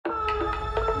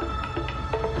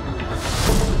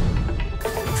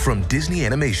From Disney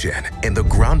Animation and the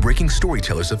groundbreaking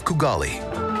storytellers of Kugali.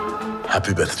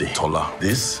 Happy birthday, Tola.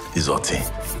 This is Oti.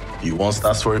 You want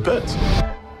stars for a pet?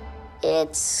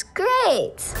 It's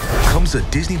great. Comes a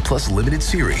Disney Plus limited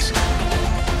series.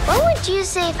 What would you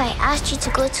say if I asked you to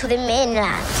go to the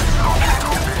mainland?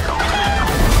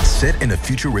 Set in a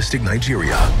futuristic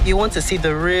Nigeria. You want to see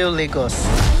the real Lagos?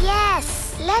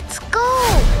 Yes, let's go.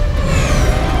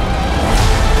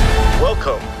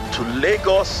 Welcome to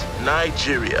Lagos,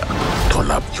 Nigeria.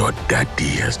 Tola, your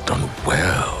daddy has done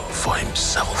well for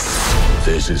himself.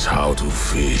 This is how to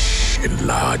fish in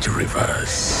large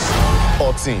rivers.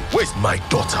 Oti, where's my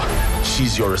daughter?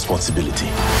 She's your responsibility.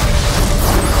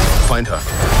 Find her.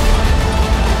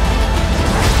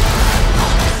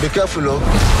 Be careful, oh.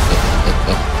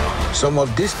 Some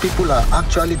of these people are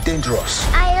actually dangerous.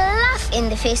 I laugh in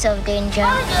the face of danger.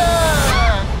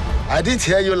 I didn't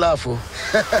hear you laugh, oh.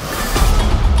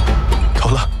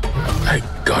 Tola, I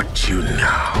got you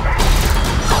now.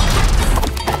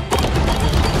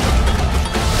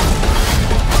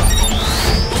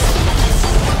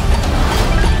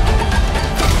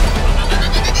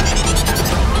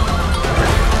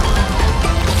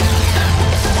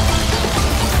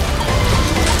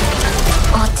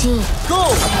 Go!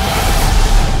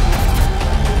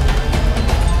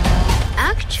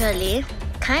 Actually,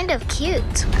 kind of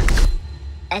cute.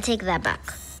 I take that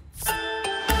back.